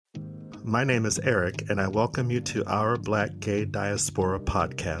My name is Eric, and I welcome you to our Black Gay Diaspora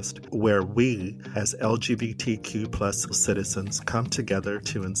podcast, where we, as LGBTQ plus citizens, come together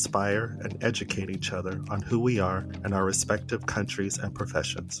to inspire and educate each other on who we are and our respective countries and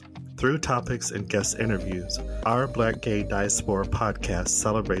professions. Through topics and guest interviews, our Black Gay Diaspora podcast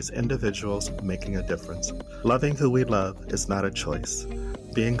celebrates individuals making a difference. Loving who we love is not a choice.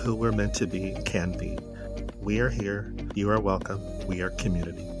 Being who we're meant to be can be. We are here. You are welcome. We are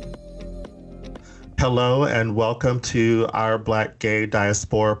community. Hello and welcome to our Black Gay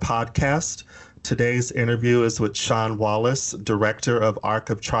Diaspora podcast. Today's interview is with Sean Wallace, director of Arc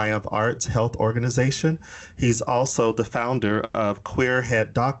of Triumph Arts Health Organization. He's also the founder of Queer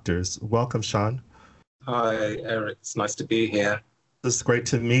Head Doctors. Welcome, Sean. Hi, Eric. It's nice to be here. It's great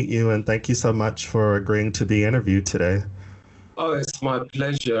to meet you, and thank you so much for agreeing to be interviewed today. Oh, it's my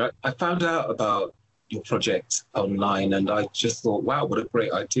pleasure. I found out about your project online and I just thought, wow, what a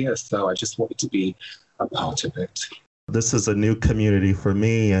great idea. So I just wanted to be a part of it. This is a new community for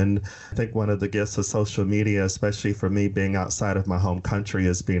me, and I think one of the gifts of social media, especially for me being outside of my home country,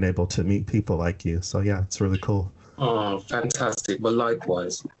 is being able to meet people like you. So yeah, it's really cool. Oh, fantastic. Well,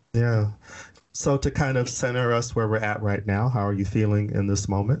 likewise. Yeah. So to kind of center us where we're at right now, how are you feeling in this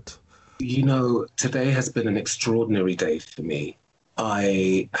moment? You know, today has been an extraordinary day for me.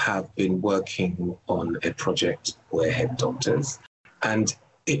 I have been working on a project, Queer Head Doctors, and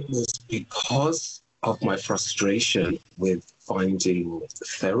it was because of my frustration with finding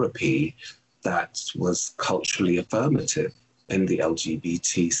therapy that was culturally affirmative in the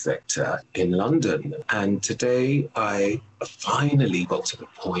LGBT sector in London. And today I finally got to the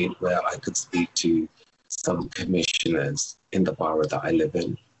point where I could speak to some commissioners in the borough that I live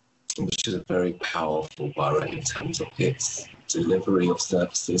in, which is a very powerful borough in terms of its delivery of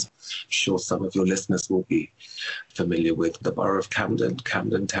services. I'm sure some of your listeners will be familiar with the borough of Camden,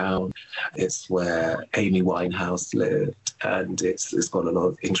 Camden Town. It's where Amy Winehouse lived, and it's got a lot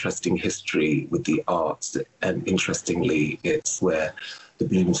of interesting history with the arts. And interestingly, it's where the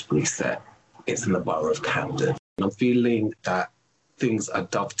Bloomsbury set. It's in the borough of Camden. And I'm feeling that things are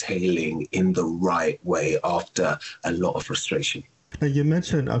dovetailing in the right way after a lot of frustration. Now, you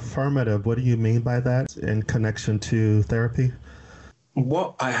mentioned affirmative. What do you mean by that in connection to therapy?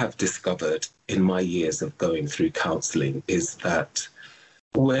 What I have discovered in my years of going through counseling is that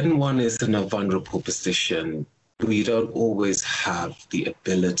when one is in a vulnerable position, we don't always have the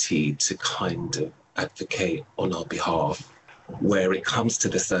ability to kind of advocate on our behalf where it comes to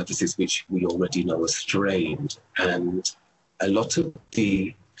the services which we already know are strained. And a lot of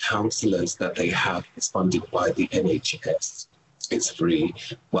the counsellors that they have is funded by the NHS. It's free,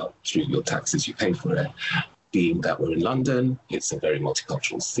 well, through your taxes, you pay for it. Being that we're in London, it's a very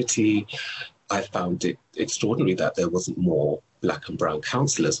multicultural city. I found it extraordinary that there wasn't more Black and brown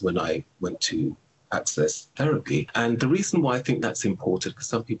counsellors when I went to access therapy. And the reason why I think that's important, because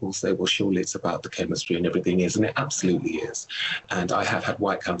some people say, well, surely it's about the chemistry and everything is, and it absolutely is. And I have had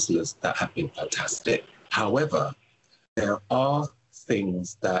white counsellors that have been fantastic. However, there are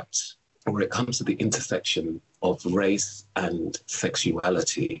things that, when it comes to the intersection of race and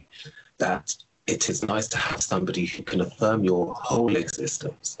sexuality, that it is nice to have somebody who can affirm your whole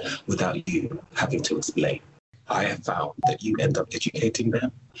existence without you having to explain. I have found that you end up educating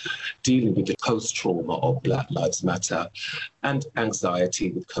them, dealing with the post-trauma of Black Lives Matter and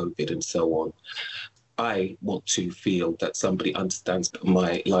anxiety with COVID and so on. I want to feel that somebody understands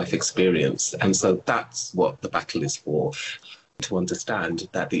my life experience. And so that's what the battle is for. To understand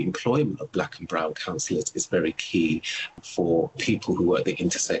that the employment of Black and brown counsellors is very key for people who are at the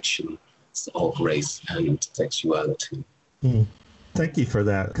intersection of race and sexuality. Thank you for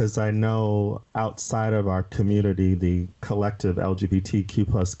that, because I know outside of our community, the collective LGBTQ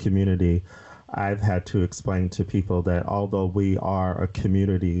plus community, I've had to explain to people that although we are a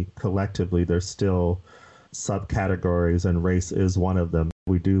community collectively, there's still subcategories, and race is one of them.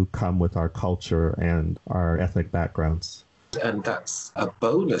 We do come with our culture and our ethnic backgrounds. And that's a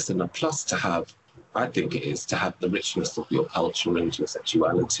bonus and a plus to have. I think it is to have the richness of your culture and your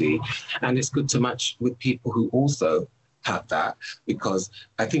sexuality. And it's good to match with people who also have that, because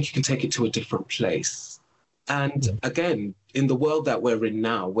I think you can take it to a different place. And again, in the world that we're in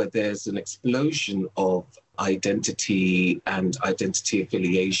now, where there's an explosion of identity and identity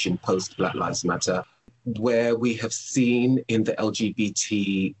affiliation post Black Lives Matter, where we have seen in the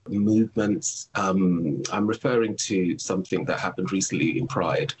LGBT movements, I'm referring to something that happened recently in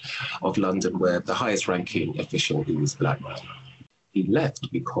Pride of London, where the highest ranking official, who was Black, he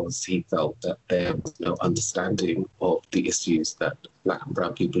left because he felt that there was no understanding of the issues that Black and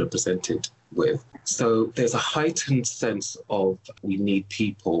brown people are presented with. So there's a heightened sense of we need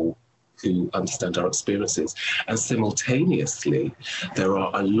people who understand our experiences. And simultaneously, there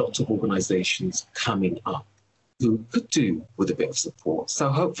are a lot of organisations coming up who could do with a bit of support. So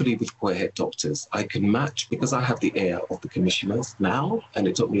hopefully with Queer Head Doctors, I can match, because I have the ear of the commissioners now, and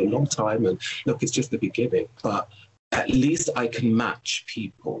it took me a long time, and look, it's just the beginning, but at least I can match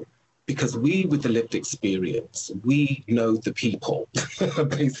people, because we, with the lived experience, we know the people,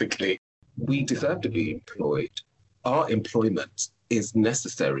 basically. We deserve to be employed. Our employment is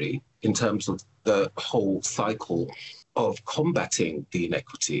necessary in terms of the whole cycle of combating the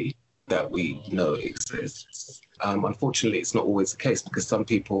inequity that we know exists. Unfortunately, it's not always the case, because some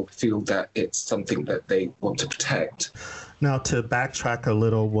people feel that it's something that they want to protect. Now, to backtrack a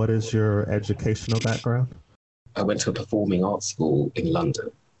little, what is your educational background? I went to a performing arts school in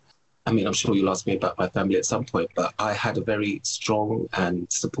London. I mean, I'm sure you'll ask me about my family at some point, but I had a very strong and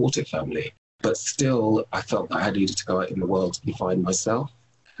supportive family. But still, I felt that I needed to go out in the world and find myself,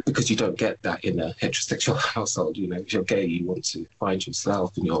 because you don't get that in a heterosexual household. You know, if you're gay, you want to find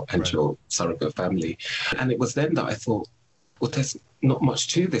yourself and your surrogate family. And it was then that I thought, well, there's not much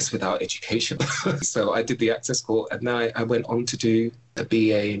to this without education. So I did the Access course, and then I went on to do a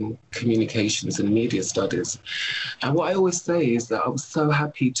BA in Communications and Media Studies. And what I always say is that I was so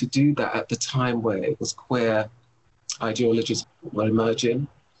happy to do that at the time where it was queer ideologies were emerging.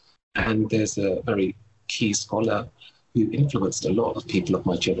 And there's a very key scholar who influenced a lot of people of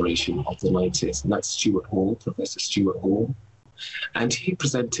my generation of the 90s, and that's Stuart Hall, Professor Stuart Hall. And he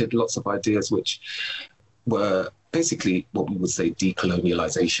presented lots of ideas which were basically what we would say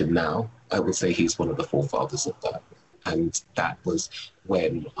decolonialization now. I would say he's one of the forefathers of that. And that was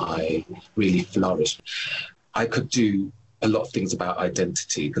when I really flourished. I could do a lot of things about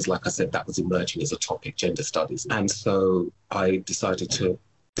identity, because like I said, that was emerging as a topic, gender studies. And so I decided to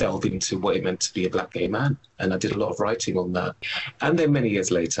delve into what it meant to be a Black gay man. And I did a lot of writing on that. And then many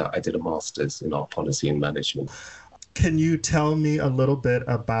years later, I did a master's in art policy and management. Can you tell me a little bit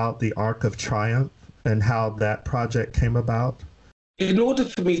about the Arc of Triumph and how that project came about? In order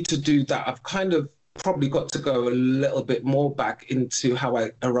for me to do that, I've kind of probably got to go a little bit more back into how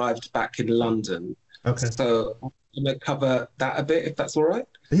I arrived back in London. Okay. So I'm going to cover that a bit, if that's all right.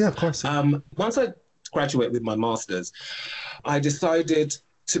 Yeah, of course. Once I graduated with my master's, I decided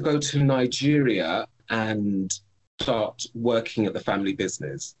to go to Nigeria and start working at the family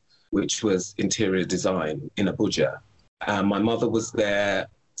business, which was interior design in Abuja. My mother was there,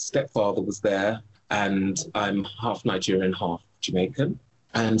 stepfather was there, and I'm half Nigerian, half Jamaican.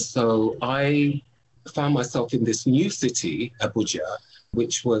 And so I found myself in this new city, Abuja,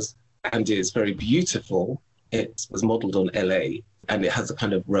 which was and is very beautiful. It was modeled on LA, and it has a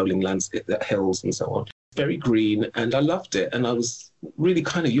kind of rolling landscape, hills and so on. Very green, and I loved it. And I was really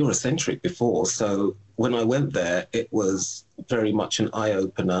kind of Eurocentric before. So when I went there, it was very much an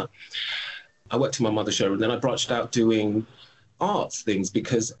eye-opener. I worked in my mother's show, and then I branched out doing arts things,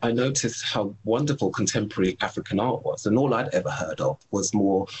 because I noticed how wonderful contemporary African art was. And all I'd ever heard of was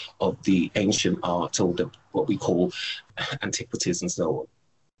more of the ancient art, or what we call antiquities and so on.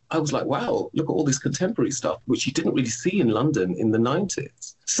 I was like, wow, look at all this contemporary stuff, which you didn't really see in London in the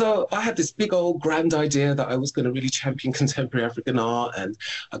 90s. So I had this big old grand idea that I was going to really champion contemporary African art, and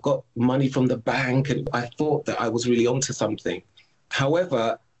I got money from the bank, and I thought that I was really onto something.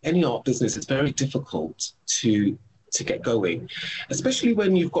 However, any art business is very difficult to get going, especially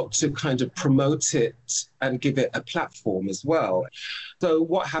when you've got to kind of promote it and give it a platform as well. So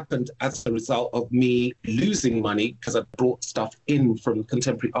what happened as a result of me losing money, because I brought stuff in from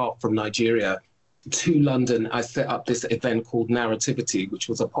contemporary art from Nigeria to London, I set up this event called Narrativity, which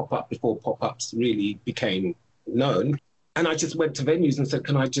was a pop-up before pop-ups really became known. And I just went to venues and said,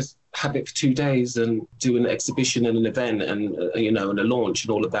 can I just have it for 2 days and do an exhibition and an event and, and a launch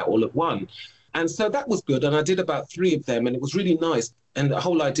and all of that all at one. And so that was good. And I did about 3 of them, and it was really nice. And the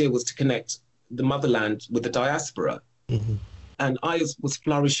whole idea was to connect the motherland with the diaspora. Mm-hmm. And I was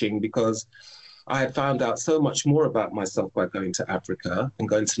flourishing because I had found out so much more about myself by going to Africa and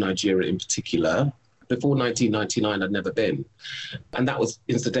going to Nigeria in particular. Before 1999, I'd never been. And that was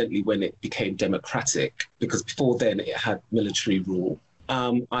incidentally when it became democratic, because before then it had military rule.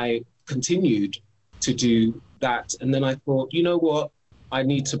 I continued to do that. And then I thought, you know what? I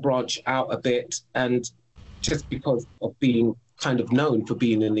need to branch out a bit. And just because of being kind of known for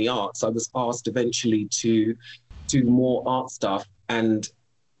being in the arts, I was asked eventually to do more art stuff. And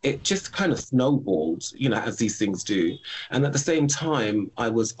it just kind of snowballed, as these things do. And at the same time, I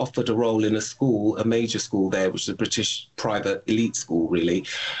was offered a role in a school, a major school there, which is a British private elite school, really,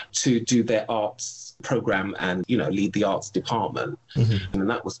 to do their arts program and, lead the arts department. Mm-hmm. And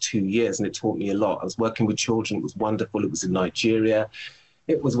that was 2 years, and it taught me a lot. I was working with children. It was wonderful. It was in Nigeria.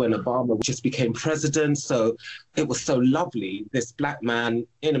 It was when Obama just became president. So it was so lovely. This Black man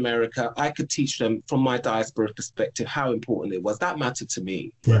in America, I could teach them from my diaspora perspective how important it was. That mattered to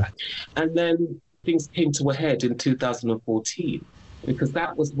me. Yeah. And then things came to a head in 2014, because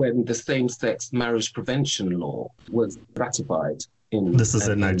that was when the same-sex marriage prevention law was ratified. This is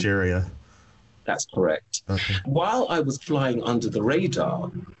in Nigeria. That's correct. Okay. While I was flying under the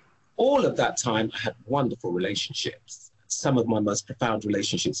radar, all of that time I had wonderful relationships. Some of my most profound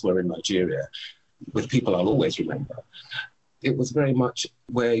relationships were in Nigeria with people I'll always remember. It was very much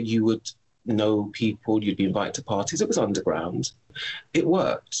where you would know people, you'd be invited to parties. It was underground. It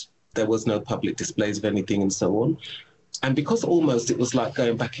worked. There was no public displays of anything and so on. And because almost it was like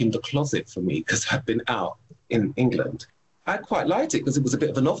going back in the closet for me, because I'd been out in England, I quite liked it because it was a bit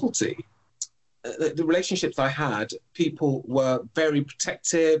of a novelty. The relationships I had, people were very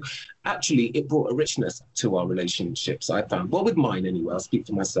protective. Actually, it brought a richness to our relationships, I found. Well, with mine anyway, I'll speak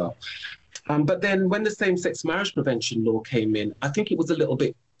for myself. But then when the same-sex marriage prevention law came in, I think it was a little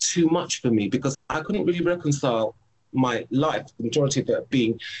bit too much for me because I couldn't really reconcile my life, the majority of it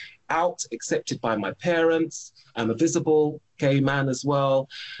being out, accepted by my parents. I'm a visible gay man as well.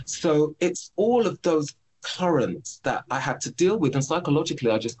 So it's all of those currents that I had to deal with, and psychologically,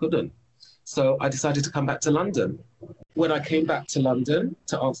 I just couldn't. So I decided to come back to London. When I came back to London,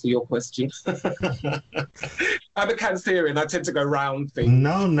 to answer your question, I'm a Cancerian. I tend to go round things.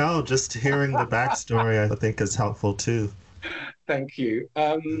 No, just hearing the backstory I think is helpful too. Thank you.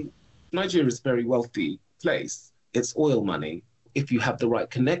 Nigeria is a very wealthy place. It's oil money. If you have the right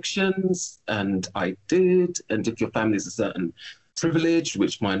connections, and I did, and if your family is a certain privilege,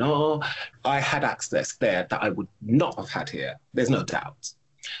 which mine are, I had access there that I would not have had here. There's no doubt.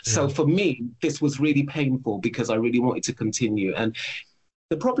 So for me, this was really painful because I really wanted to continue. And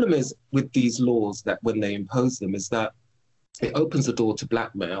the problem is with these laws that when they impose them is that it opens the door to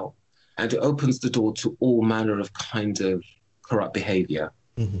blackmail, and it opens the door to all manner of kind of corrupt behavior.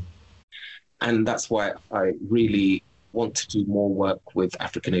 Mm-hmm. And that's why I really want to do more work with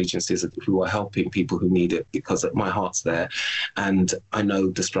African agencies who are helping people who need it, because my heart's there and I know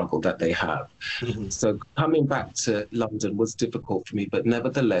the struggle that they have. Mm-hmm. So coming back to London was difficult for me, but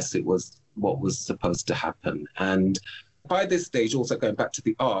nevertheless, it was what was supposed to happen. And by this stage, also going back to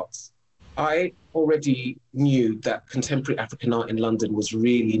the arts, I already knew that contemporary African art in London was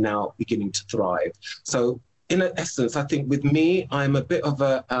really now beginning to thrive. So in essence, I think with me, I'm a bit of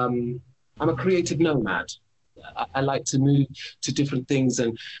I'm a creative nomad. I like to move to different things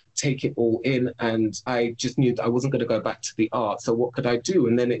and take it all in. And I just knew that I wasn't going to go back to the art. So what could I do?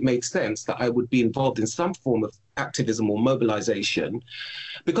 And then it made sense that I would be involved in some form of activism or mobilization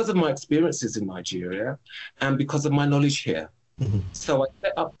because of my experiences in Nigeria and because of my knowledge here. Mm-hmm. So I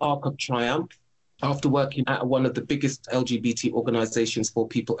set up Arc of Triumph after working at one of the biggest LGBT organizations for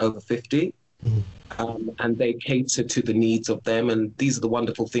people over 50. Mm-hmm. And they cater to the needs of them. And these are the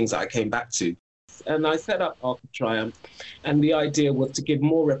wonderful things that I came back to. And I set up Arc of Triumph, and the idea was to give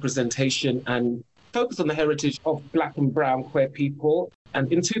more representation and focus on the heritage of Black and brown queer people.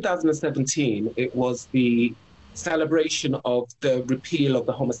 And in 2017, it was the celebration of the repeal of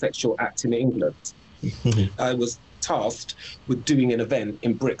the Homosexual Act in England. I was tasked with doing an event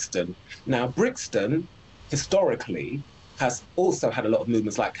in Brixton. Now, Brixton, historically, has also had a lot of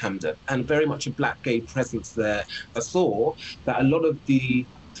movements like Camden and very much a Black gay presence there. I saw that a lot of the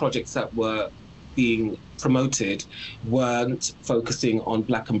projects that were being promoted weren't focusing on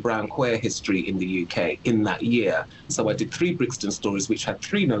Black and brown queer history in the UK in that year. So I did 3 Brixton stories, which had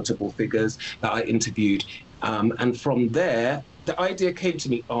 3 notable figures that I interviewed. And from there, the idea came to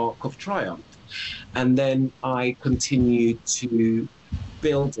me, Arc of Triumph. And then I continued to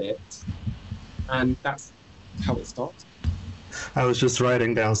build it. And that's how it started. I was just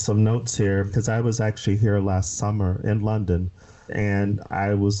writing down some notes here because I was actually here last summer in London. And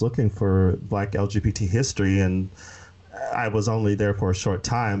I was looking for Black LGBT history, and I was only there for a short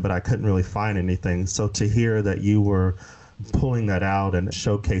time, but I couldn't really find anything. So to hear that you were pulling that out and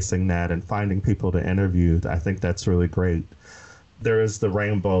showcasing that and finding people to interview, I think that's really great. There is the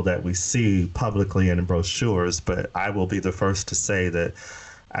rainbow that we see publicly and in brochures, but I will be the first to say that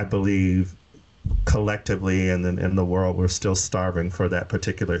I believe collectively and in the world, we're still starving for that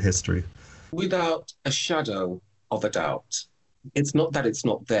particular history. Without a shadow of a doubt. It's not that it's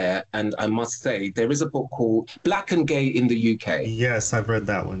not there. And I must say, there is a book called Black and Gay in the UK. Yes, I've read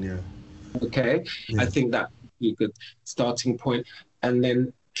that one, yeah. Okay. Yeah. I think that would be a good starting point. And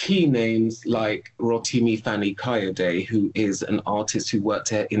then key names like Rotimi Fani Kayode, who is an artist who worked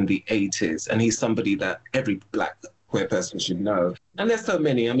here in the 80s. And he's somebody that every Black queer person should know. And there's so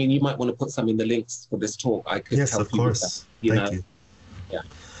many. I mean, you might want to put some in the links for this talk. I could yes, help of course. You Thank know. you. Yeah.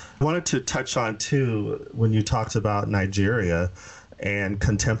 I wanted to touch on, too, when you talked about Nigeria and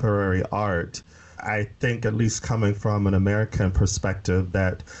contemporary art. I think, at least coming from an American perspective,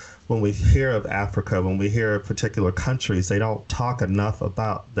 that when we hear of Africa, when we hear of particular countries, they don't talk enough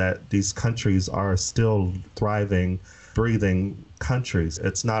about that these countries are still thriving, breathing countries.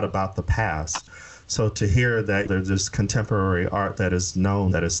 It's not about the past. So to hear that there's this contemporary art that is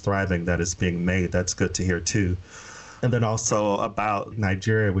known, that is thriving, that is being made, that's good to hear too. And then also about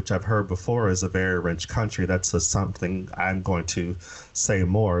Nigeria, which I've heard before is a very rich country. That's something I'm going to say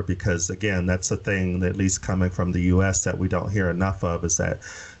more because, again, that's a thing that, at least coming from the U.S., that we don't hear enough of, is that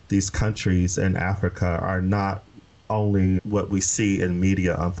these countries in Africa are not only what we see in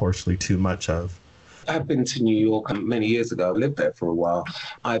media, unfortunately, too much of. I've been to New York many years ago. I lived there for a while.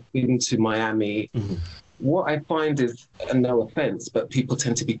 I've been to Miami. Mm-hmm. What I find is, and no offense, but people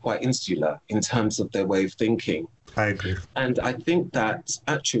tend to be quite insular in terms of their way of thinking. I agree. And I think that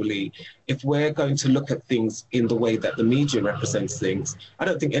actually, if we're going to look at things in the way that the media represents things, I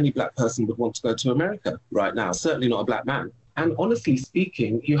don't think any black person would want to go to America right now, certainly not a black man. And honestly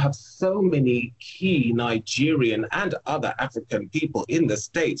speaking, you have so many key Nigerian and other African people in the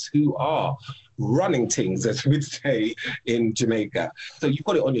States who are running things, as we'd say in Jamaica. So you've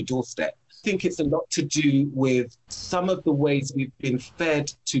got it on your doorstep. I think it's a lot to do with some of the ways we've been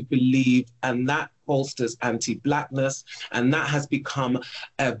fed to believe, and that bolsters anti-blackness, and that has become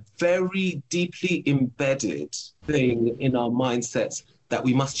a very deeply embedded thing in our mindsets that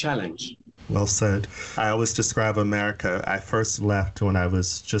we must challenge. Well said. I always describe America. I first left when I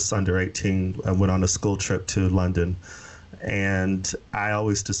was just under 18. I went on a school trip to London, and I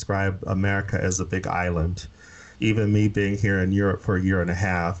always describe America as a big island. Even me being here in Europe for a year and a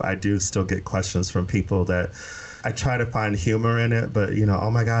half, I do still get questions from people that I try to find humor in it, but,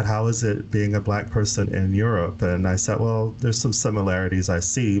 oh my God, how is it being a black person in Europe? And I said, well, there's some similarities I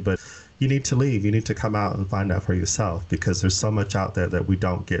see, but you need to leave. You need to come out and find out for yourself, because there's so much out there that we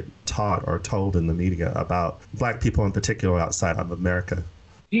don't get taught or told in the media about black people in particular outside of America.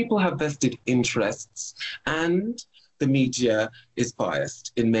 People have vested interests, and the media is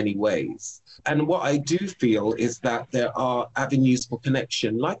biased in many ways. And what I do feel is that there are avenues for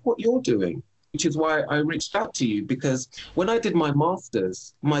connection, like what you're doing, which is why I reached out to you, because when I did my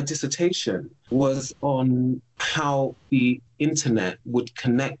master's, my dissertation was on how the internet would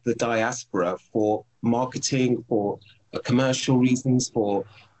connect the diaspora for marketing, for commercial reasons, for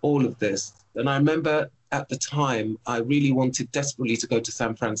all of this. And I remember at the time, I really wanted desperately to go to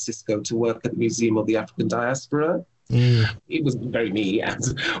San Francisco to work at the Museum of the African Diaspora. It was very me,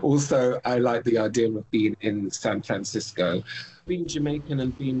 and also I like the idea of being in San Francisco. Being Jamaican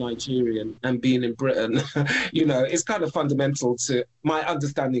and being Nigerian and being in Britain, it's kind of fundamental to my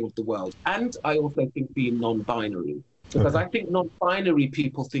understanding of the world. And I also think being non-binary, because I think non-binary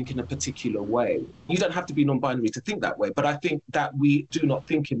people think in a particular way. You don't have to be non-binary to think that way, but I think that we do not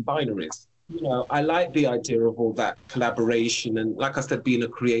think in binaries. I like the idea of all that collaboration, and like I said, being a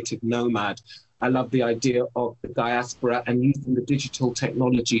creative nomad. I love the idea of the diaspora and using the digital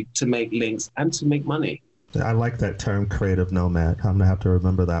technology to make links and to make money. I like that term, creative nomad. I'm going to have to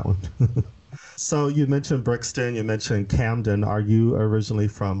remember that one. So you mentioned Brixton, you mentioned Camden. Are you originally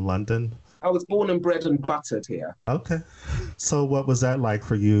from London? I was born and bred and buttered here. Okay. So what was that like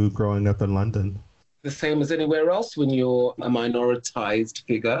for you growing up in London? The same as anywhere else when you're a minoritized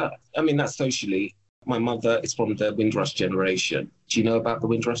figure. I mean, that's socially. My mother is from the Windrush generation. Do you know about the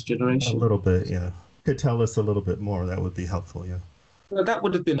Windrush generation? A little bit, yeah. Could tell us a little bit more. That would be helpful, yeah. Well, that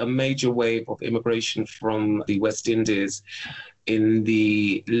would have been a major wave of immigration from the West Indies in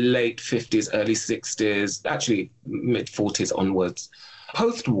the late 50s, early 60s, actually mid-40s onwards.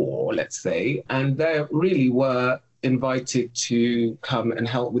 Post-war, let's say, and they really were invited to come and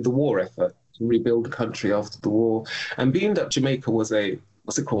help with the war effort, to rebuild the country after the war. And being that Jamaica was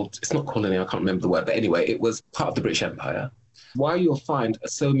what's it called? It's not colony, I can't remember the word, but anyway, it was part of the British Empire. Why you'll find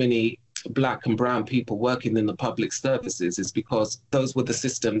so many black and brown people working in the public services is because those were the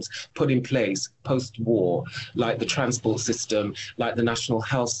systems put in place post-war, like the transport system, like the National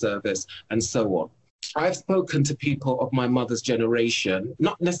Health Service, and so on. I've spoken to people of my mother's generation,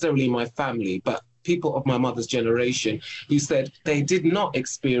 not necessarily my family, but people of my mother's generation who said they did not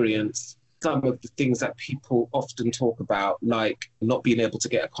experience some of the things that people often talk about, like not being able to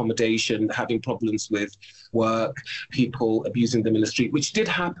get accommodation, having problems with work, people abusing them in the street, which did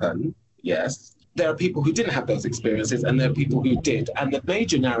happen, yes. There are people who didn't have those experiences, and there are people who did. And the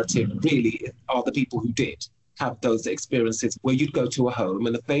major narrative really are the people who did have those experiences, where you'd go to a home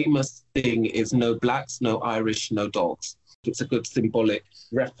and the famous thing is no blacks, no Irish, no dogs. It's a good symbolic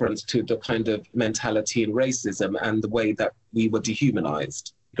reference to the kind of mentality in racism and the way that we were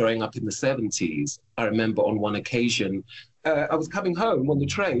dehumanized. Growing up in the 70s, I remember on one occasion, I was coming home on the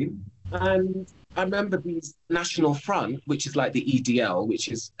train, and I remember the National Front, which is like the EDL, which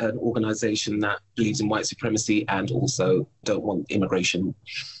is an organization that believes in white supremacy and also don't want immigration.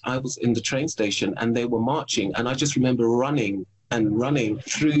 I was in the train station and they were marching, and I just remember running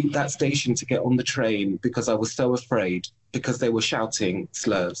through that station to get on the train because I was so afraid, because they were shouting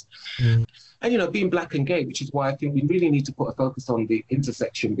slurs. And, you know, being black and gay, which is why I think we really need to put a focus on the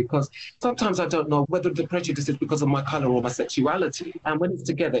intersection, because sometimes I don't know whether the prejudice is because of my colour or my sexuality. And when it's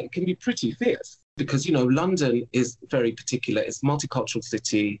together, it can be pretty fierce because, you know, London is very particular. It's a multicultural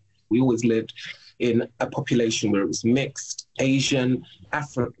city. We always lived in a population where it was mixed, Asian,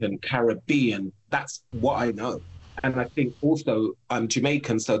 African, Caribbean. That's what I know. And I think also I'm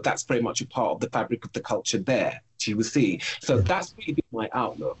Jamaican, so that's very much a part of the fabric of the culture there, you will see. So that's really been my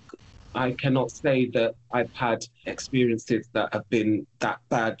outlook. I cannot say that I've had experiences that have been that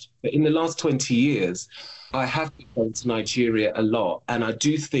bad. But in the last 20 years, I have been going to Nigeria a lot. And I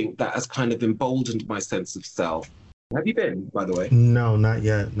do think that has kind of emboldened my sense of self. Have you been, by the way? No, not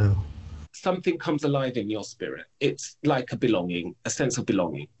yet, no. Something comes alive in your spirit. It's like a belonging, a sense of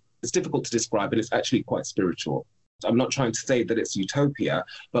belonging. It's difficult to describe, and it's actually quite spiritual. I'm not trying to say that it's utopia,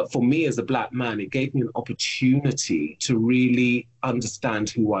 but for me as a black man, it gave me an opportunity to really understand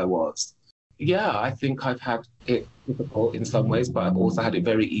who I was. Yeah, I think I've had it difficult in some ways, but I've also had it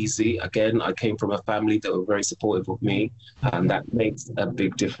very easy. Again, I came from a family that were very supportive of me, and that makes a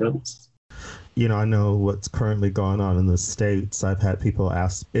big difference. You know, I know what's currently going on in the States. I've had people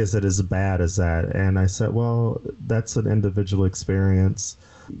ask, is it as bad as that? And I said, well, that's an individual experience.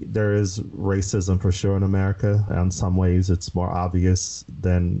 There is racism for sure in America. In some ways, it's more obvious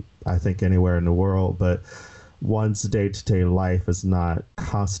than I think anywhere in the world. But one's day-to-day life is not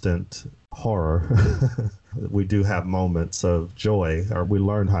constant horror. We do have moments of joy, or we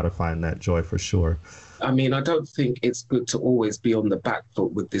learn how to find that joy for sure. I mean, I don't think it's good to always be on the back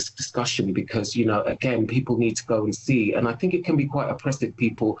foot with this discussion because, you know, again, people need to go and see. And I think it can be quite oppressive,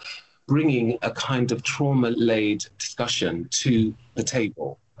 people bringing a kind of trauma-laden discussion to the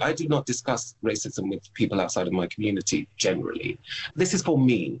table. I do not discuss racism with people outside of my community generally. This is for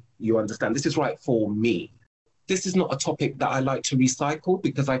me, you understand? This is right for me. This is not a topic that I like to recycle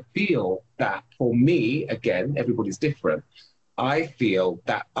because I feel that for me, again, everybody's different. I feel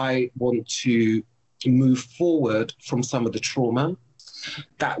that I want to move forward from some of the trauma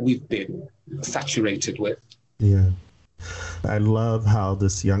that we've been saturated with. Yeah. I love how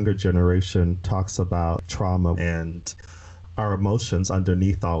this younger generation talks about trauma and our emotions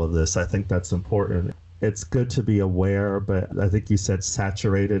underneath all of this. I think that's important. It's good to be aware, but I think you said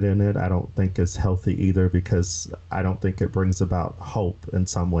saturated in it. I don't think it's healthy either because I don't think it brings about hope in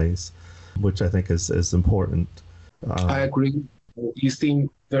some ways, which I think is important. I agree. You seem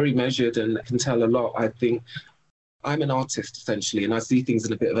very measured and can tell a lot. I think I'm an artist essentially, and I see things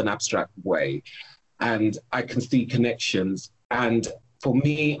in a bit of an abstract way, and I can see connections. And for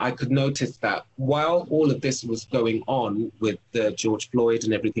me, I could notice that while all of this was going on with the George Floyd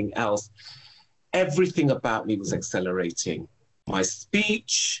and everything else, everything about me was accelerating. My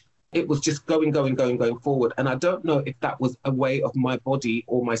speech, it was just going forward. And I don't know if that was a way of my body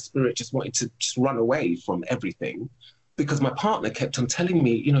or my spirit just wanting to just run away from everything. Because my partner kept on telling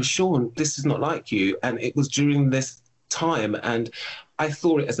me, you know, Sean, this is not like you. And it was during this time. And I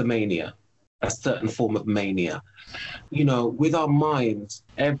saw it as a mania, a certain form of mania. You know, with our minds,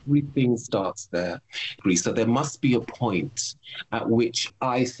 everything starts there. So there must be a point at which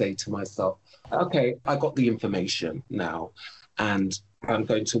I say to myself, okay, I got the information now, and I'm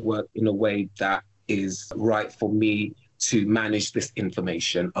going to work in a way that is right for me to manage this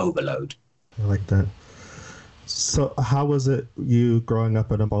information overload. I like that. So how was it you growing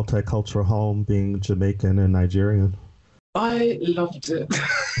up in a multicultural home, being Jamaican and Nigerian? I loved it.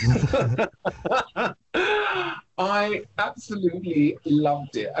 I absolutely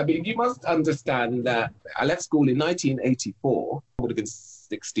loved it. I mean, you must understand that I left school in 1984. I would have been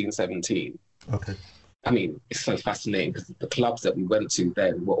 16, 17. Okay. I mean, it's so fascinating because the clubs that we went to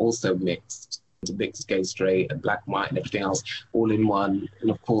then were also mixed gay, straight, and black, white, and everything else all in one.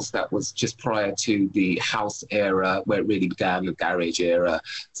 And of course, that was just prior to the house era where it really began, the garage era.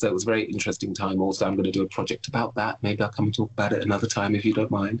 So it was a very interesting time. Also, I'm going to do a project about that. Maybe I'll come and talk about it another time if you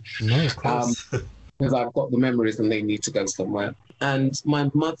don't mind. No, of course. Because I've got the memories and they need to go somewhere. And my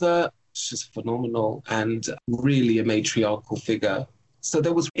mother, she's phenomenal and really a matriarchal figure. So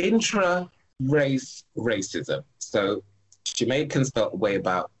there was intra-race racism. So Jamaicans felt a way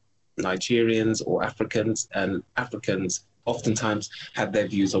about Nigerians or Africans, and Africans oftentimes had their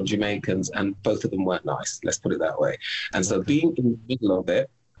views on Jamaicans, and both of them weren't nice, let's put it that way. And so being in the middle of it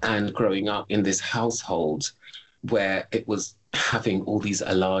and growing up in this household where it was having all these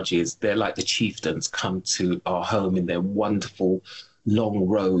Alajes, they're like the chieftains come to our home in their wonderful long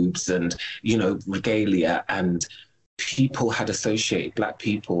robes and, you know, regalia, and people had associated Black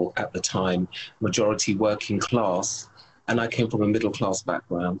people at the time, majority working class, and I came from a middle class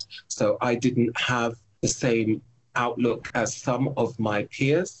background. So I didn't have the same outlook as some of my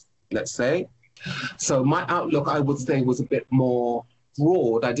peers, let's say. So my outlook, I would say, was a bit more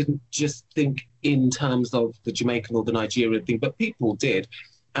broad. I didn't just think in terms of the Jamaican or the Nigerian thing, but people did.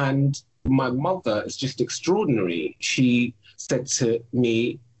 And my mother is just extraordinary. She said to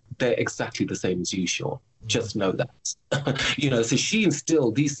me, they're exactly the same as you, Sean. Just know that. You know, so she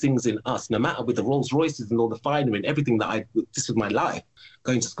instilled these things in us, no matter with the Rolls Royces and all the finery and everything that this was my life,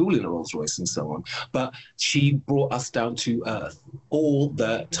 going to school in a Rolls Royce and so on. But she brought us down to earth all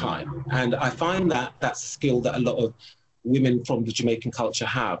the time. And I find that that's a skill that a lot of women from the Jamaican culture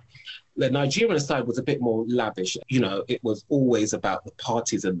have. The Nigerian side was a bit more lavish. You know, it was always about the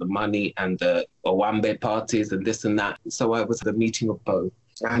parties and the money and the Owambe parties and this and that. So I was the meeting of both.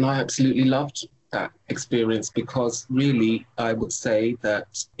 And I absolutely loved that experience, because really I would say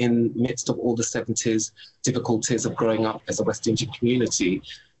that in midst of all the 70s difficulties of growing up as a West Indian community,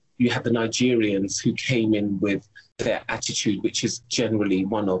 you had the Nigerians who came in with their attitude, which is generally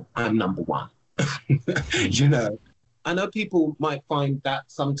one of, I'm number one. You know, I know people might find that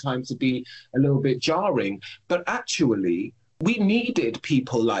sometimes to be a little bit jarring, but actually we needed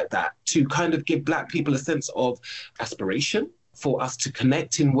people like that to kind of give Black people a sense of aspiration, for us to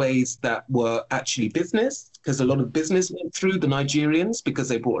connect in ways that were actually business, because a lot of business went through the Nigerians because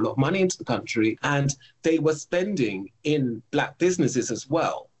they brought a lot of money into the country, and they were spending in Black businesses as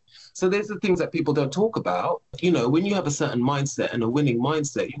well. So there's the things that people don't talk about. You know, when you have a certain mindset and a winning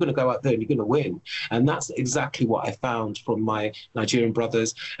mindset, you're going to go out there and you're going to win. And that's exactly what I found from my Nigerian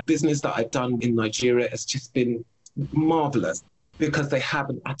brothers. Business that I've done in Nigeria has just been marvelous, because they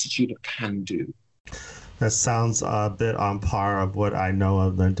have an attitude of can do. That sounds a bit on par of what I know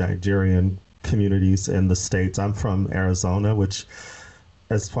of the Nigerian communities in the States. I'm from Arizona, which,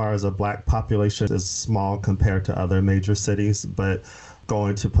 as far as a Black population, is small compared to other major cities, but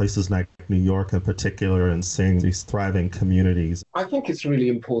going to places like New York in particular and seeing these thriving communities. I think it's really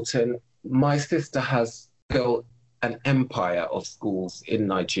important. My sister has built an empire of schools in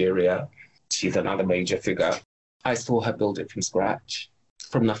Nigeria. She's another major figure. I saw her build it from scratch,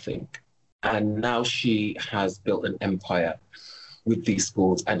 from nothing. And now she has built an empire with these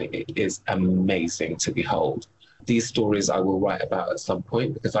schools, and it is amazing to behold. These stories I will write about at some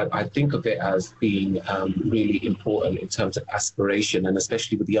point, because I think of it as being really important in terms of aspiration, and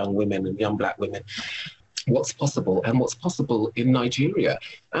especially with young women and young Black women, what's possible and what's possible in Nigeria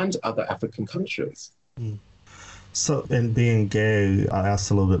and other African countries. So in being gay, I'll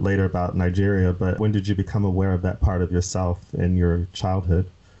ask a little bit later about Nigeria, but when did you become aware of that part of yourself in your childhood?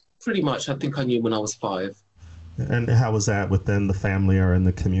 Pretty much, I think I knew when I was 5. And how was that within the family or in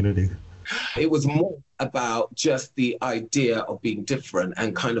the community? It was more about just the idea of being different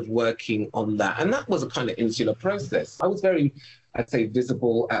and kind of working on that. And that was a kind of insular process. I was very, I'd say,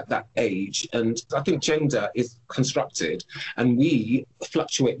 visible at that age. And I think gender is constructed, and we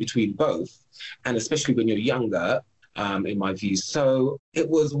fluctuate between both. And especially when you're younger, in my view. So it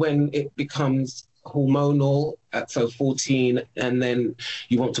was when it becomes hormonal at 14, and then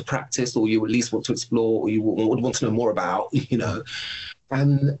you want to practice, or you at least want to explore, or you would want to know more about, you know.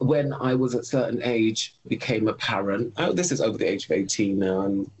 And when I was at a certain age, became a parent. This is over the age of 18 now,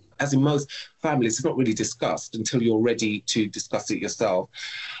 and as in most families, it's not really discussed until you're ready to discuss it yourself.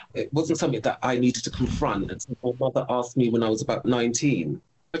 It wasn't something that I needed to confront. And so my mother asked me when I was about 19.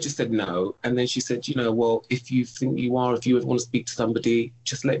 I just said no. And then she said, you know, well, if you think you are, if you ever want to speak to somebody,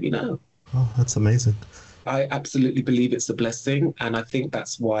 just let me know. Oh, that's amazing. I absolutely believe it's a blessing. And I think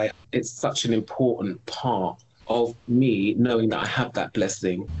that's why it's such an important part of me, knowing that I have that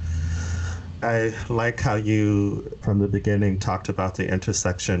blessing. I like how you, from the beginning, talked about the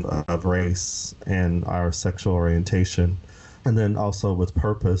intersection of race and our sexual orientation, and then also with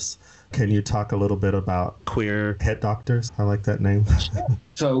purpose. Can you talk a little bit about queer head doctors? I like that name.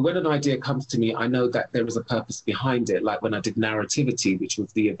 So when an idea comes to me, I know that there is a purpose behind it. Like when I did Narrativity, which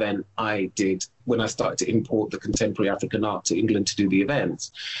was the event I did when I started to import the contemporary African art to England to do the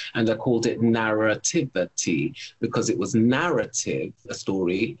events. And I called it Narrativity because it was narrative, a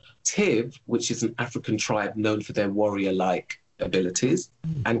story, Tiv, which is an African tribe known for their warrior-like abilities,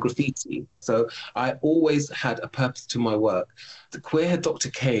 and graffiti. So I always had a purpose to my work. The queer head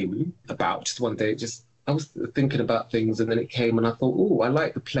doctor came about just one day, just I was thinking about things, and then it came, and I thought, oh, I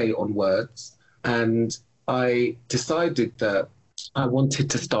like the play on words. And I decided that I wanted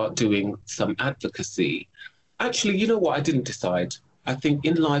to start doing some advocacy. Actually, you know what? I didn't decide. I think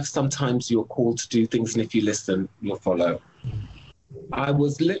in life, sometimes you're called to do things, and if you listen, you'll follow. I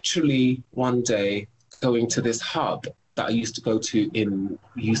was literally one day going to this hub that I used to go to in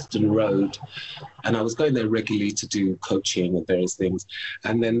Euston Road, and I was going there regularly to do coaching and various things.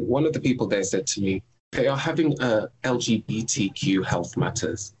 And then one of the people there said to me, they are having a LGBTQ Health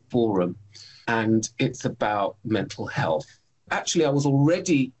Matters forum, and it's about mental health. Actually, I was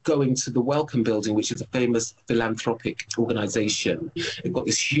already going to the Wellcome Building, which is a famous philanthropic organization. They've got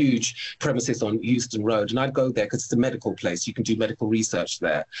this huge premises on Euston Road, and I'd go there because it's a medical place. You can do medical research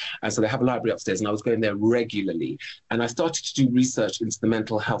there. And so they have a library upstairs, and I was going there regularly. And I started to do research into the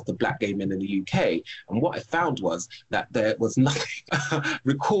mental health of Black gay men in the UK. And what I found was that there was nothing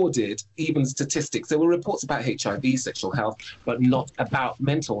recorded, even statistics. There were reports about HIV, sexual health, but not about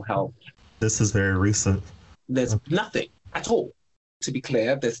mental health. This is very recent. There's nothing at all. To be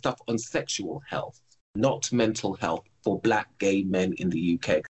clear, there's stuff on sexual health, not mental health for Black gay men in the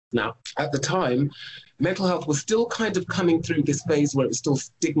UK. Now, at the time, mental health was still kind of coming through this phase where it was still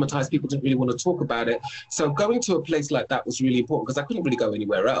stigmatized. People didn't really want to talk about it. So going to a place like that was really important because I couldn't really go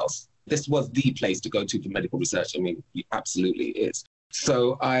anywhere else. This was the place to go to for medical research. I mean, it absolutely is.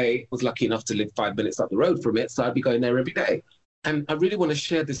 So I was lucky enough to live 5 minutes up the road from it. So I'd be going there every day. And I really want to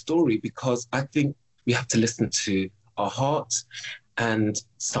share this story because I think we have to listen to our hearts and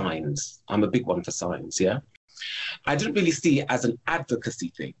signs. I'm a big one for signs, yeah? I didn't really see it as an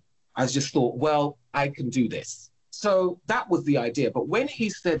advocacy thing. I just thought, well, I can do this. So that was the idea. But when he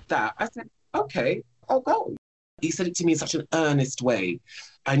said that, I said, okay, I'll go. He said it to me in such an earnest way.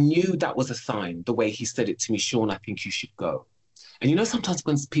 I knew that was a sign, the way he said it to me, Sean, I think you should go. And you know, sometimes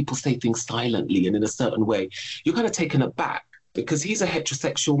when people say things silently and in a certain way, you're kind of taken aback. Because he's a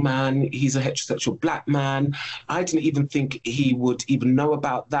heterosexual man, he's a heterosexual Black man. I didn't even think he would even know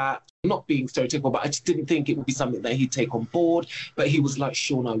about that. Not being stereotypical, but I just didn't think it would be something that he'd take on board. But he was like,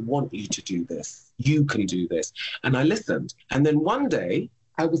 Sean, I want you to do this. You can do this. And I listened. And then one day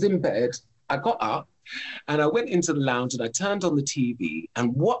I was in bed, I got up and I went into the lounge and I turned on the TV.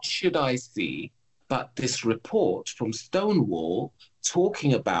 And what should I see but this report from Stonewall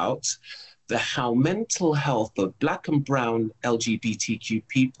talking about how mental health of Black and brown LGBTQ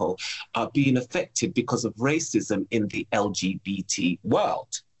people are being affected because of racism in the LGBT world.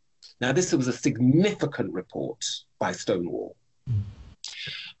 Now, this was a significant report by Stonewall.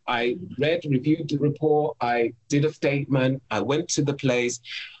 I reviewed the report, I did a statement, I went to the place,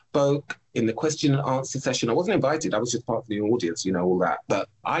 spoke in the question and answer session. I wasn't invited, I was just part of the audience, you know, all that. But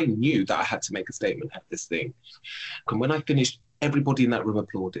I knew that I had to make a statement at this thing. And when I finished, everybody in that room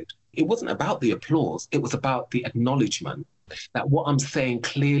applauded. It wasn't about the applause, it was about the acknowledgement that what I'm saying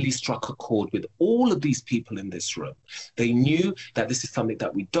clearly struck a chord with all of these people in this room. They knew that this is something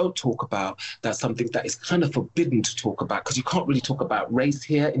that we don't talk about, that's something that is kind of forbidden to talk about, because you can't really talk about race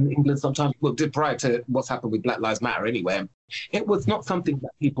here in England sometimes. Well, prior to what's happened with Black Lives Matter anyway, it was not something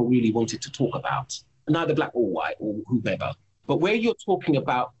that people really wanted to talk about, neither Black or white or whomever. But where you're talking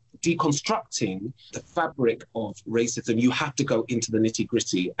about deconstructing the fabric of racism, you have to go into the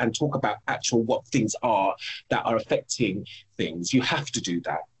nitty-gritty and talk about actual what things are that are affecting things. You have to do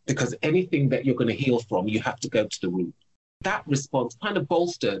that because anything that you're going to heal from, you have to go to the root. That response kind of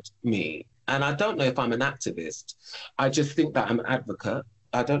bolstered me. And I don't know if I'm an activist. I just think that I'm an advocate.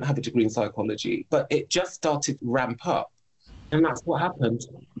 I don't have a degree in psychology, but it just started to ramp up. And that's what happened,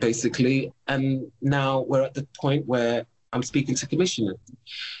 basically. And now we're at the point where I'm speaking to commissioners.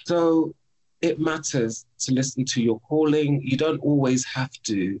 So it matters to listen to your calling. You don't always have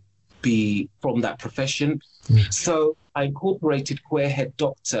to be from that profession. So I incorporated Queer Head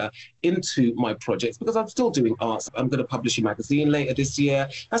Doctor into my projects because I'm still doing arts. I'm going to publish a magazine later this year.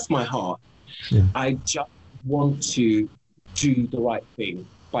 That's my heart. Yeah. I just want to do the right thing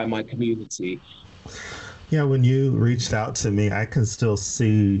by my community. Yeah, when you reached out to me, I can still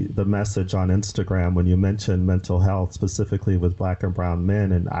see the message on Instagram when you mentioned mental health, specifically with Black and brown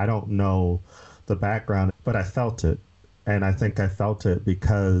men. And I don't know the background, but I felt it. And I think I felt it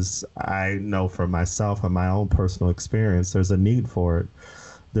because I know for myself and my own personal experience, there's a need for it.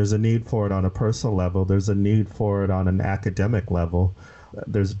 There's a need for it on a personal level. There's a need for it on an academic level.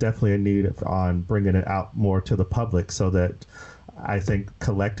 There's definitely a need on bringing it out more to the public so that I think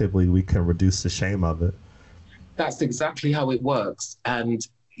collectively we can reduce the shame of it. That's exactly how it works. And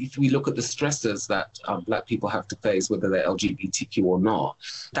if we look at the stressors that Black people have to face, whether they're LGBTQ or not,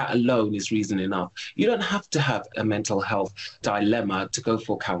 that alone is reason enough. You don't have to have a mental health dilemma to go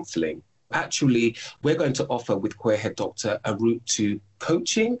for counselling. Actually, we're going to offer with Queer Head Doctor a route to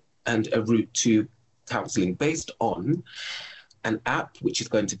coaching and a route to counselling based on an app which is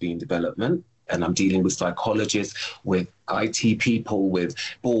going to be in development. And I'm dealing with psychologists, with IT people, with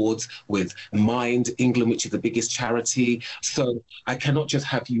boards, with Mind England, which is the biggest charity. So I cannot just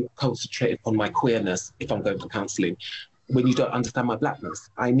have you concentrate on my queerness if I'm going for counselling when you don't understand my blackness.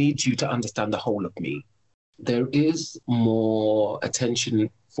 I need you to understand the whole of me. There is more attention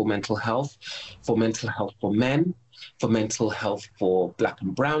for mental health for men, for mental health for Black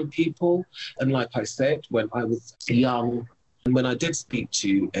and brown people. And like I said, when I was young, and when I did speak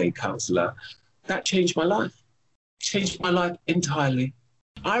to a counsellor, that changed my life entirely.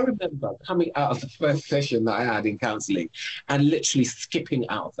 I remember coming out of the first session that I had in counselling and literally skipping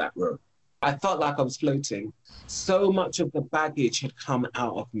out of that room. I felt like I was floating. So much of the baggage had come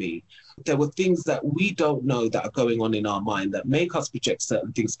out of me. There were things that we don't know that are going on in our mind that make us project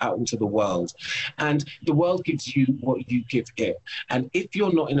certain things out into the world. And the world gives you what you give it. And if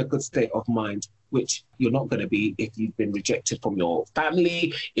you're not in a good state of mind, which you're not going to be if you've been rejected from your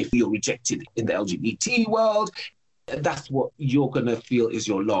family, if you're rejected in the LGBT world, that's what you're going to feel is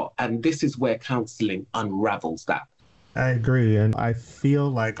your lot. And this is where counselling unravels that. I agree. And I feel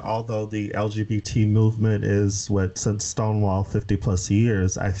like although the LGBT movement is since Stonewall 50 plus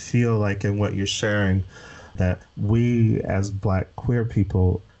years, I feel like in what you're sharing that we as Black queer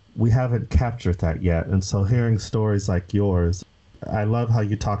people, we haven't captured that yet. And so hearing stories like yours, I love how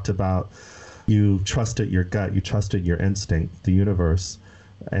you talked about you trusted your gut, you trusted your instinct, the universe,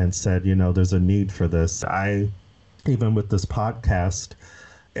 and said, there's a need for this. Even with this podcast,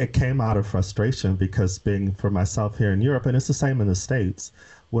 it came out of frustration because being for myself here in Europe, and it's the same in the States,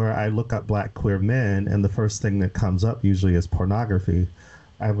 where I look up Black queer men and the first thing that comes up usually is pornography.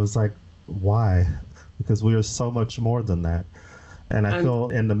 I was like, why? Because we are so much more than that. And I feel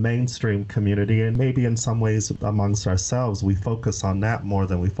in the mainstream community, and maybe in some ways amongst ourselves, we focus on that more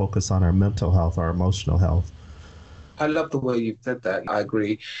than we focus on our mental health, our emotional health. I love the way you've said that. I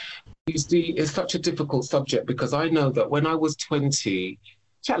agree. You see, it's such a difficult subject because I know that when I was 20,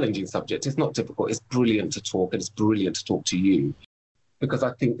 challenging subject, it's not difficult, it's brilliant to talk, and it's brilliant to talk to you. Because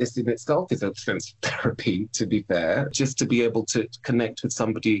I think this in itself is a sense of therapy, to be fair, just to be able to connect with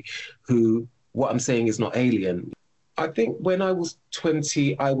somebody who, what I'm saying is not alien. I think when I was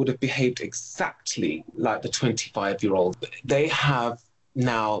 20, I would have behaved exactly like the 25-year-old. They have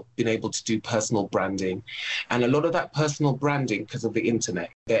now been able to do personal branding. And a lot of that personal branding, because of the internet,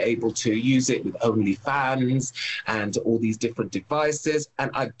 they're able to use it with OnlyFans and all these different devices.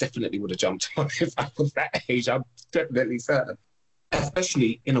 And I definitely would have jumped on if I was that age. I'm definitely certain.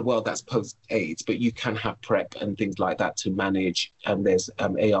 Especially in a world that's post-AIDS, but you can have PrEP and things like that to manage. And there's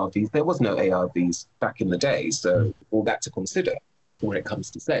ARVs. There was no ARVs back in the day, so all that to consider when it comes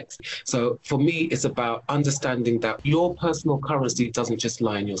to sex. So for me, it's about understanding that your personal currency doesn't just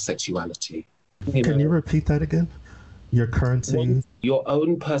lie in your sexuality. Can you repeat that again? Your currency? Your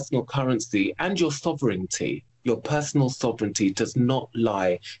own personal currency and your sovereignty. Your personal sovereignty does not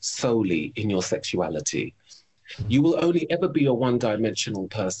lie solely in your sexuality. You will only ever be a one-dimensional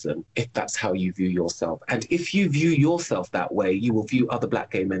person if that's how you view yourself. And if you view yourself that way, you will view other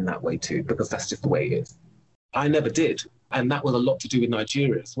Black gay men that way too, because that's just the way it is. I never did. And that was a lot to do with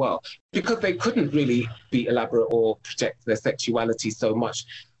Nigeria as well, because they couldn't really be elaborate or project their sexuality so much.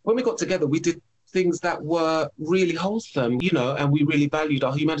 When we got together, we did things that were really wholesome, and we really valued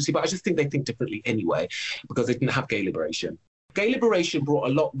our humanity. But I just think they think differently anyway, because they didn't have gay liberation. Gay liberation brought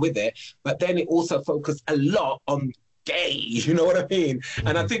a lot with it, but then it also focused a lot on gay, you know what I mean? Mm-hmm.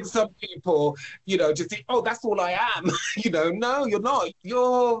 And I think some people, just think, oh, that's all I am. No, you're not.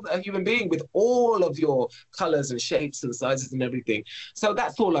 You're a human being with all of your colors and shapes and sizes and everything. So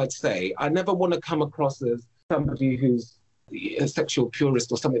that's all I'd say. I never want to come across as somebody who's a sexual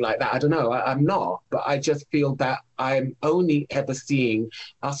purist or something like that. I don't know. I'm not. But I just feel that I'm only ever seeing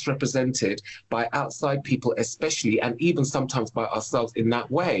us represented by outside people, especially, and even sometimes by ourselves in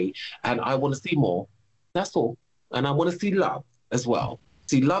that way. And I want to see more. That's all. And I want to see love as well.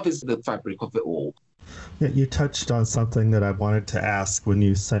 See, love is the fabric of it all. Yeah, you touched on something that I wanted to ask when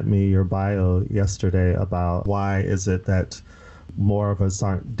you sent me your bio yesterday about why is it that more of us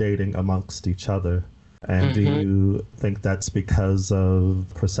aren't dating amongst each other? And do you think that's because of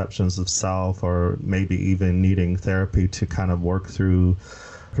perceptions of self, or maybe even needing therapy to kind of work through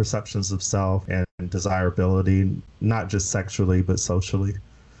perceptions of self and desirability, not just sexually, but socially?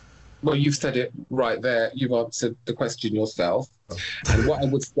 Well, you've said it right there. You've answered the question yourself. And what I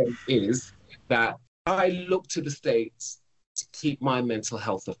would say is that I look to the States to keep my mental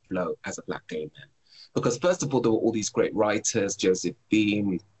health afloat as a Black gay man. Because first of all, there were all these great writers, Joseph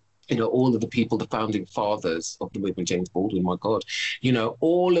Beam, all of the people, the founding fathers of the movement, James Baldwin, my God,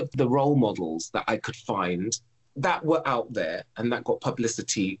 all of the role models that I could find that were out there and that got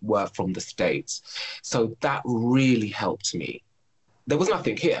publicity were from the States. So that really helped me. There was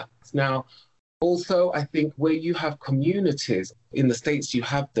nothing here. Now, also, I think where you have communities in the States, you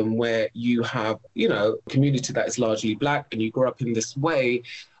have them where you have, community that is largely Black and you grow up in this way.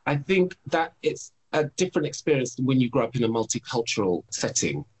 I think that it's a different experience than when you grow up in a multicultural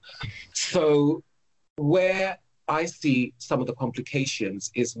setting. So where I see some of the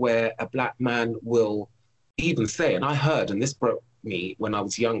complications is where a Black man will even say, and I heard, and this broke me when I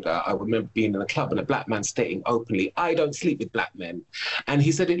was younger, I remember being in a club and a Black man stating openly, I don't sleep with Black men. And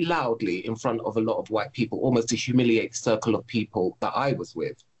he said it loudly in front of a lot of white people, almost to humiliate the circle of people that I was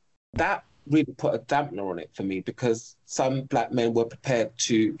with. That really put a dampener on it for me, because some Black men were prepared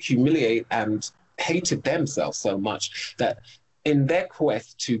to humiliate and hated themselves so much that in their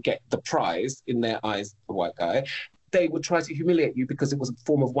quest to get the prize, in their eyes, the white guy, they would try to humiliate you because it was a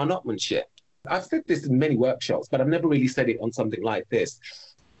form of one-upmanship. I've said this in many workshops, but I've never really said it on something like this.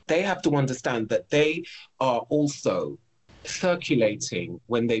 They have to understand that they are also circulating,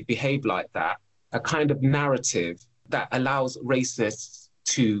 when they behave like that, a kind of narrative that allows racists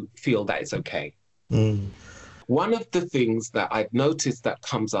to feel that it's okay. Mm. One of the things that I've noticed that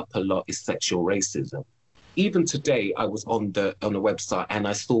comes up a lot is sexual racism. Even today, I was on a website and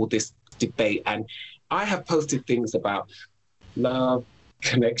I saw this debate, and I have posted things about love,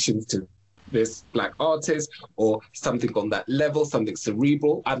 connections to this Black artist or something on that level, something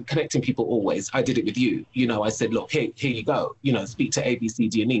cerebral. I'm connecting people always. I did it with you. I said, look, here you go. Speak to A, B, C,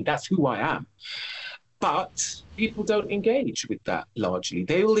 D, and E. That's who I am. But people don't engage with that largely.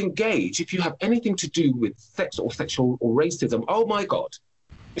 They will engage if you have anything to do with sex or sexual or racism. Oh my God.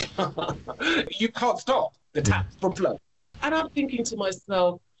 You can't stop the tap from flow. And I'm thinking to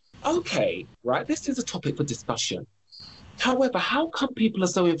myself, okay, right, this is a topic for discussion. However, how come people are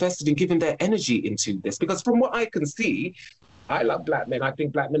so invested in giving their energy into this? Because from what I can see, I love Black men. I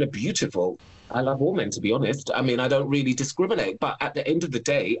think Black men are beautiful. I love all men, to be honest. I mean, I don't really discriminate. But at the end of the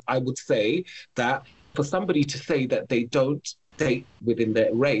day, I would say that for somebody to say that they don't date within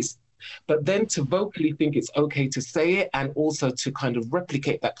their race, but then to vocally think it's okay to say it and also to kind of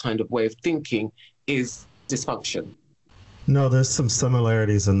replicate that kind of way of thinking is dysfunction. No, there's some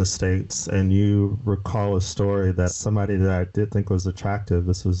similarities in the States, and you recall a story that somebody that I did think was attractive,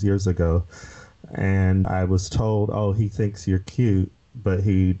 this was years ago, and I was told, oh, he thinks you're cute, but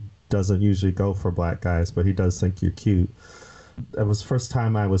he doesn't usually go for Black guys, but he does think you're cute. It was the first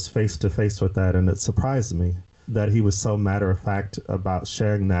time I was face to face with that, and it surprised me that he was so matter-of-fact about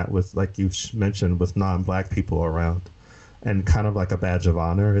sharing that with, like you mentioned, with non-Black people around, and kind of like a badge of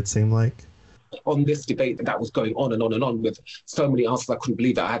honor, it seemed like. On this debate that was going on and on and on with so many answers, I couldn't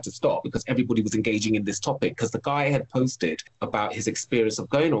believe that I had to stop because everybody was engaging in this topic, because the guy had posted about his experience of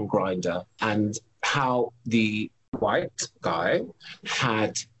going on Grindr and how the white guy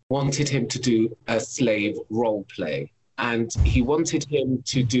had wanted him to do a slave role play. And he wanted him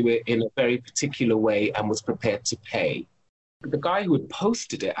to do it in a very particular way and was prepared to pay. The guy who had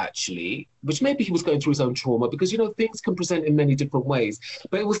posted it, actually, which maybe he was going through his own trauma, because, things can present in many different ways,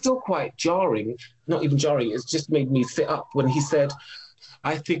 but it was still quite jarring, not even jarring, it just made me sit up when he said,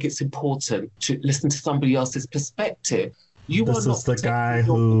 I think it's important to listen to somebody else's perspective. This is the guy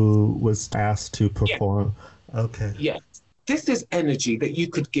who was asked to perform. Yeah. Okay. Yeah. This is energy that you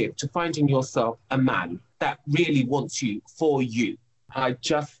could give to finding yourself a man that really wants you for you. I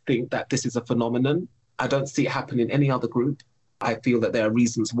just think that this is a phenomenon. I don't see it happen in any other group. I feel that there are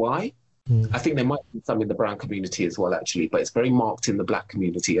reasons why. I think there might be some in the brown community as well, actually, but it's very marked in the Black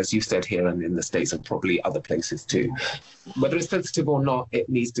community, as you said here, and in the States and probably other places too. Whether it's sensitive or not, it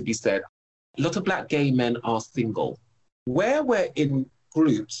needs to be said. A lot of Black gay men are single. Where we're in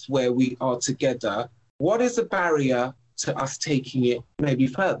groups where we are together, what is a barrier to us taking it maybe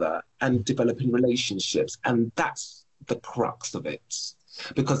further and developing relationships? And that's the crux of it,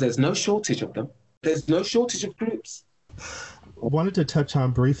 because there's no shortage of them. There's no shortage of groups. I wanted to touch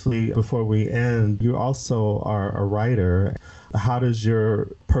on briefly before we end, you also are a writer. How does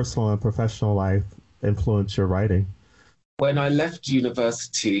your personal and professional life influence your writing? When I left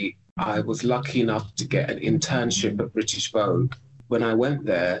university, I was lucky enough to get an internship at British Vogue. When I went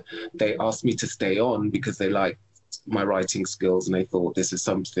there, they asked me to stay on because they liked my writing skills and they thought this is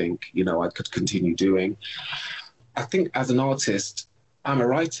something, I could continue doing. I think as an artist, I'm a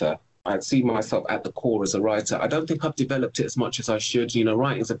writer. I see myself at the core as a writer. I don't think I've developed it as much as I should.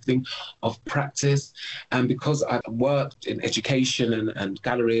 Writing is a thing of practice. And because I've worked in education and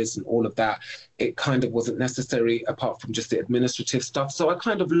galleries and all of that, it kind of wasn't necessary apart from just the administrative stuff. So I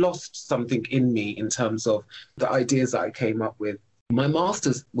kind of lost something in me in terms of the ideas that I came up with. My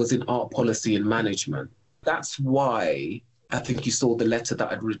master's was in art policy and management. That's why I think you saw the letter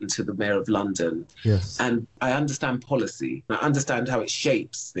that I'd written to the Mayor of London. Yes. And I understand policy. I understand how it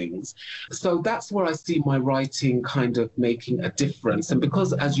shapes things. So that's where I see my writing kind of making a difference. And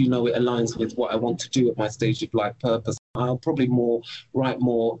because, as you know, it aligns with what I want to do at my stage of life purpose, I'll probably write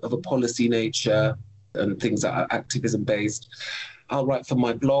more of a policy nature and things that are activism based. I'll write for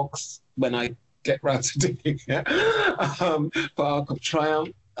my blogs when I get round to doing it. For Arc of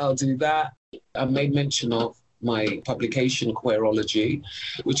Triumph, I'll do that. I made mention of my publication, Queerology,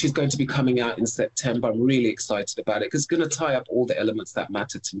 which is going to be coming out in September. I'm really excited about it because it's going to tie up all the elements that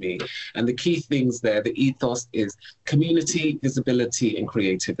matter to me. And the key things there, the ethos is community, visibility, and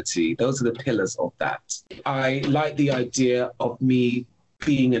creativity. Those are the pillars of that. I like the idea of me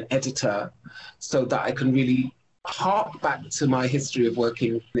being an editor so that I can really hark back to my history of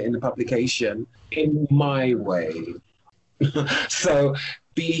working in the publication in my way. So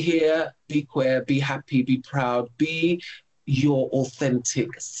be here, be queer, be happy, be proud, be your authentic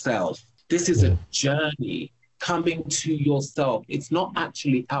self. This is a journey coming to yourself. It's not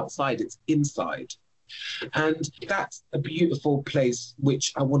actually outside, it's inside. And that's a beautiful place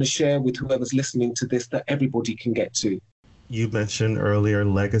which I want to share with whoever's listening to this, that everybody can get to. You mentioned earlier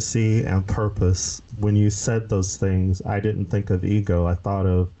legacy and purpose. When you said those things, I didn't think of ego. I thought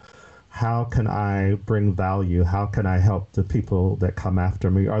of, how can I bring value? How can I help the people that come after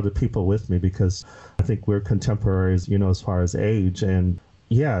me or the people with me? Because I think we're contemporaries, as far as age. And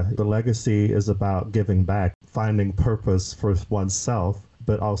yeah, the legacy is about giving back, finding purpose for oneself,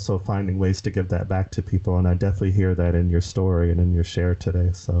 but also finding ways to give that back to people. And I definitely hear that in your story and in your share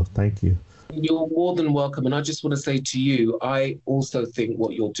today. So thank you. You're more than welcome. And I just want to say to you, I also think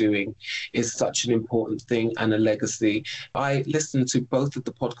what you're doing is such an important thing and a legacy. I listened to both of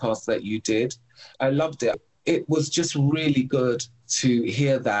the podcasts that you did. I loved it. It was just really good to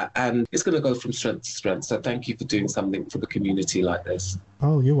hear that. And it's going to go from strength to strength. So thank you for doing something for the community like this.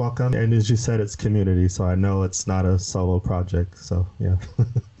 Oh, you're welcome. And as you said, it's community. So I know it's not a solo project. So yeah.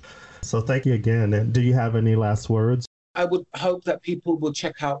 So thank you again. And do you have any last words? I would hope that people will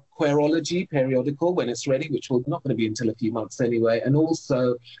check out Queerology periodical when it's ready, which will not going to be until a few months anyway. And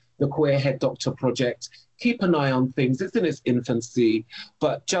also the Queer Head Doctor project. Keep an eye on things. It's in its infancy,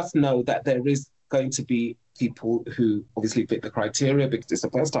 but just know that there is going to be people who obviously fit the criteria because it's the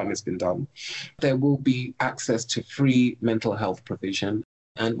first time it's been done. There will be access to free mental health provision.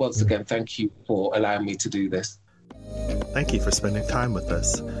 And once again, thank you for allowing me to do this. Thank you for spending time with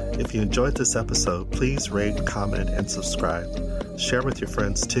us. If you enjoyed this episode, please rate, comment, and subscribe. Share with your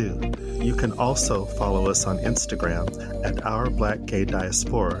friends too. You can also follow us on Instagram at Our Black Gay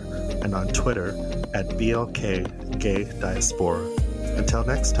Diaspora and on Twitter at BLK Gay Diaspora. Until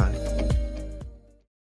next time.